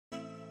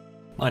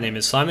My name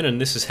is Simon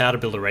and this is how to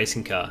build a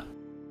racing car.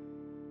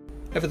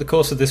 Over the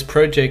course of this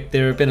project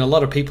there have been a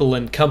lot of people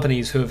and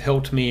companies who have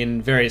helped me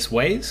in various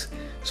ways,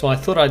 so I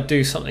thought I'd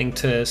do something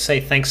to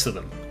say thanks to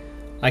them.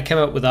 I came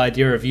up with the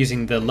idea of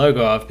using the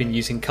logo I've been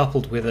using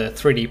coupled with a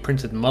 3D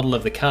printed model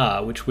of the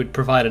car, which would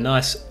provide a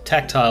nice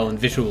tactile and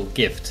visual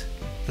gift.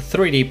 The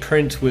 3D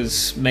print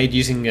was made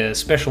using a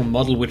special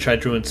model which I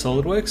drew in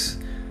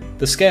SolidWorks.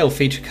 The scale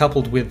feature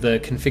coupled with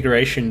the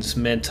configurations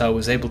meant I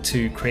was able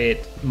to create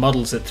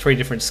models at 3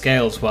 different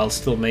scales while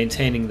still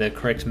maintaining the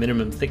correct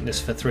minimum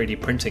thickness for 3D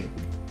printing.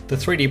 The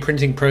 3D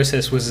printing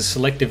process was a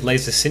selective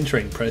laser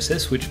sintering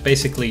process, which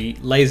basically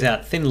lays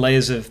out thin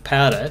layers of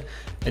powder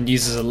and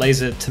uses a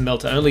laser to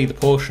melt only the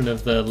portion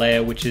of the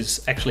layer which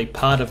is actually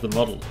part of the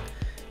model.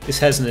 This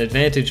has an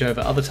advantage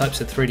over other types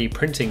of 3D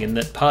printing in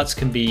that parts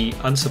can be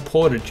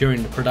unsupported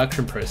during the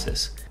production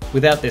process.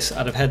 Without this,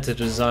 I'd have had to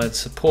design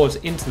support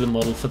into the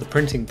model for the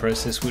printing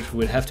process, which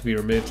would have to be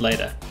removed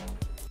later.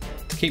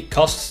 To keep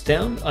costs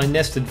down, I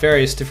nested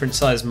various different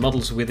sized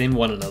models within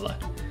one another.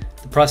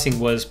 The pricing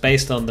was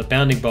based on the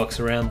bounding box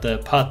around the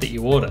part that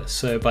you order,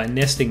 so by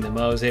nesting them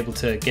I was able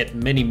to get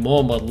many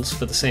more models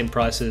for the same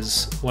price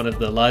as one of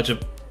the larger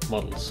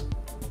models.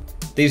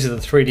 These are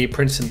the 3D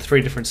prints in 3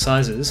 different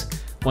sizes,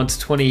 1 to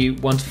 20,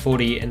 1 to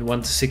 40 and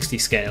 1 to 60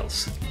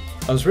 scales.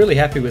 I was really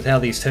happy with how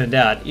these turned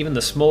out. Even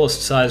the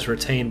smallest size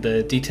retained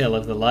the detail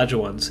of the larger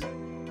ones.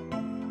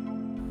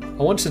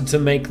 I wanted to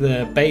make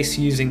the base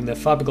using the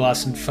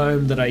fiberglass and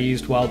foam that I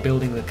used while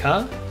building the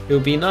car. It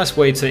would be a nice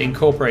way to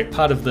incorporate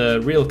part of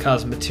the real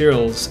car's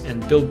materials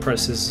and build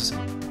processes.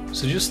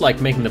 So just like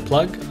making the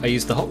plug, I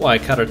used the hot wire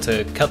cutter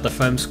to cut the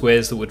foam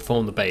squares that would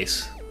form the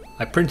base.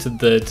 I printed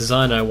the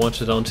design I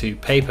wanted onto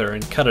paper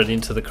and cut it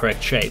into the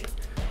correct shape,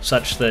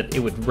 such that it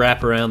would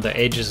wrap around the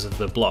edges of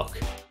the block.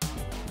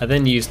 I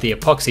then used the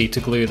epoxy to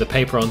glue the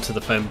paper onto the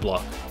foam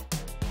block,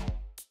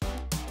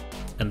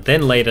 and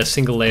then laid a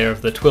single layer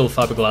of the twill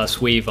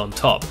fiberglass weave on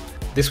top.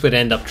 This would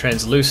end up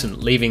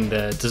translucent, leaving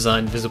the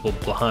design visible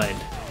behind.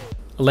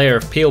 A layer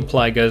of peel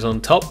ply goes on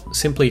top,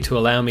 simply to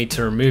allow me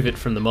to remove it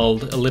from the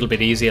mold a little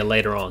bit easier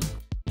later on.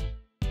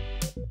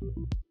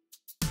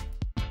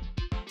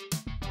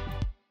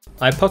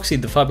 I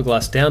epoxied the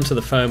fiberglass down to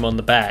the foam on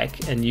the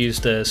back and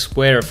used a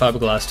square of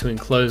fiberglass to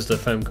enclose the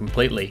foam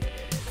completely.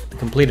 The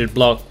completed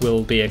block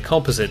will be a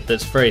composite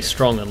that's very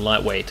strong and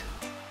lightweight.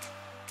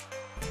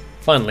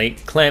 Finally,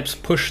 clamps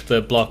push the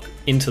block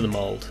into the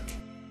mold.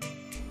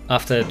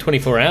 After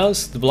 24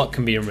 hours, the block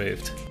can be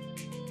removed.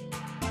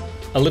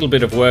 A little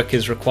bit of work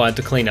is required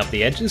to clean up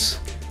the edges.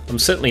 I'm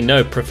certainly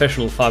no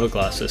professional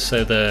fiberglasser,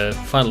 so the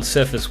final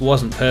surface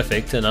wasn't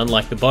perfect, and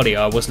unlike the body,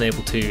 I wasn't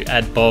able to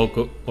add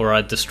bog or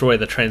I'd destroy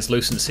the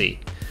translucency.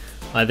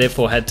 I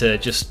therefore had to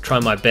just try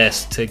my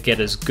best to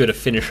get as good a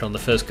finish on the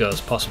first go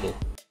as possible.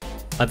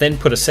 I then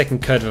put a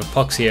second coat of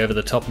epoxy over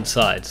the top and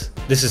sides.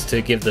 This is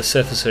to give the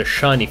surface a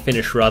shiny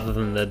finish rather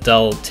than the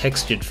dull,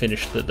 textured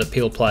finish that the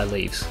peel ply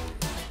leaves.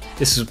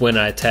 This is when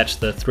I attach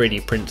the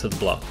 3D print to the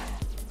block.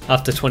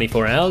 After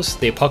 24 hours,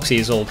 the epoxy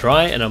is all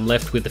dry and I'm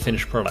left with the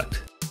finished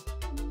product.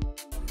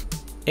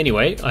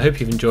 Anyway, I hope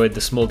you've enjoyed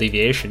the small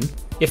deviation.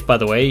 If, by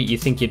the way, you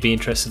think you'd be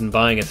interested in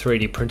buying a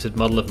 3D printed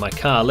model of my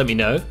car, let me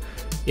know.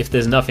 If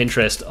there's enough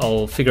interest,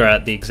 I'll figure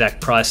out the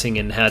exact pricing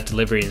and how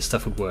delivery and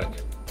stuff would work.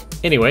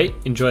 Anyway,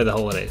 enjoy the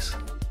holidays.